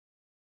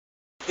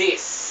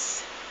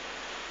This.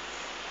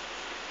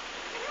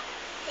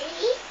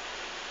 See?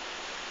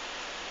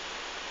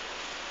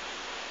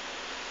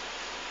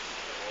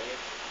 Okay.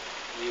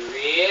 You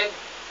read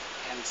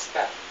and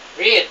spell.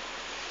 Read.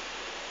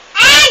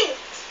 Ant.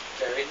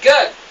 Very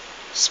good.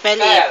 Spell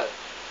it. Spell.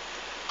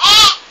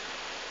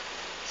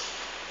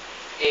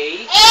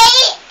 A.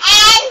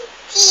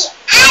 A-N-T.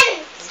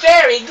 Ant.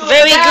 Very good.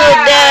 Very good,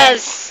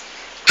 Dels.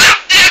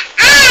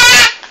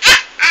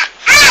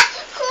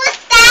 Who's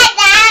that?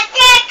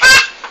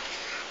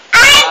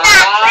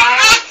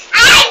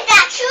 I'm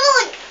the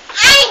truth.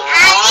 I'm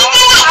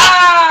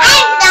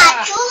the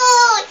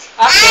truth.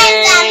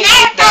 Okay,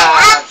 sit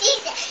down.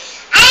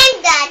 I'm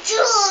the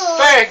truth.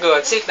 Very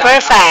good. Sit down.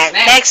 Perfect.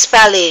 Okay, Next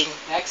spelling.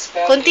 Next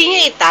spelling.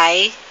 Continue,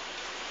 Itay.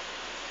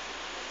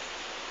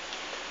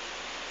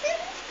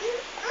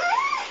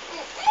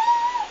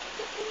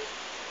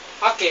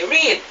 Okay,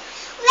 read.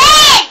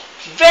 Red.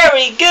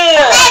 Very good.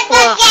 Red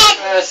Wow.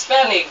 again.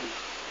 Spelling.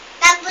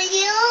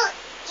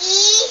 W-E-B.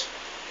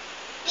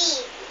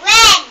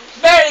 Red.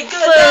 Very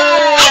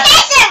good.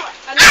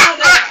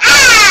 Another.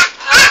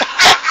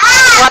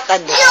 What a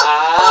do?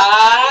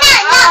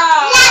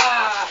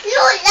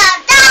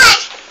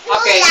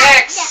 Okay,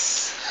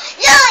 next.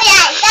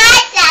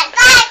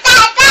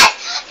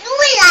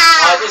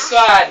 Oh, this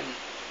one.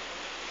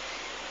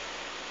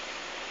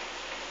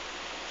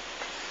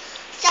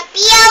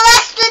 Sophia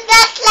was to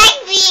dance like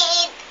me.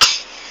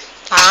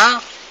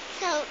 Ah,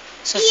 So,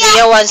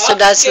 Sophia wants to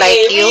dance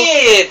like you.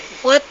 Read.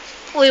 What?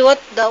 Wait,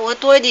 what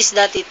word is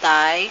that,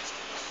 Itay?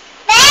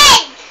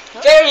 bed.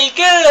 Very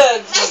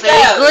good. Very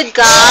Spell. good,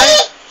 Carl.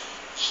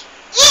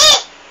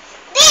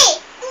 E-E-B.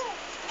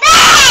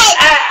 Bed.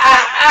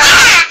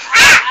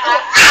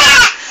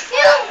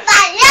 Yung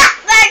pala,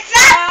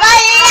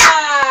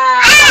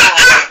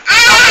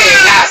 Okay,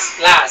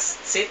 last.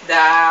 Sit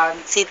down.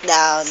 Sit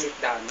down. Sit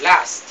down.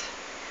 Last.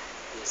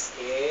 This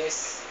is.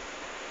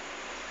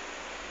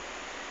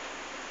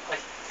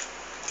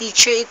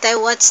 Teacher Itay,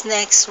 what's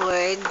next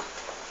word?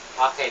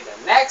 Okay, the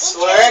next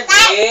word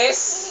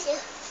is.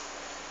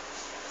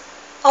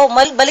 Oh,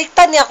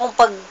 baliktad niya kung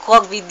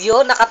pagkuhag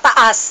video,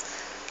 nakataas.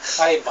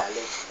 Ay,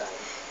 balik tayo.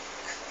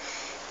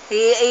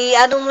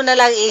 Ano mo na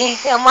lang,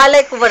 ang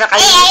malay ko ba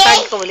nakalimutan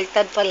ko,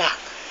 baliktad pala.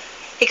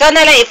 Ikaw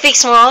na lang,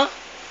 i-fix mo.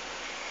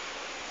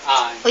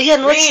 Oh,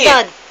 yan, what's Read.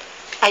 that?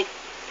 Ay,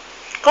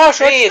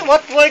 Cos, Read.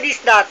 what word is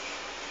that?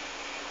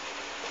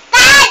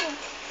 Bed.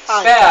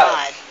 Oh, Spell.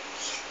 God.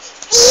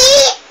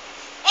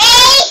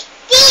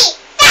 E-A-D.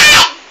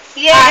 Bed.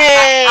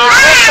 Yay!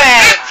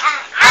 Perfect!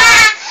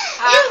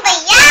 Yung ba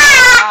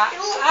yan?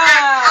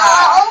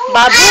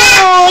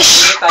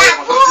 Babush! Hindi tayo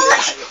mag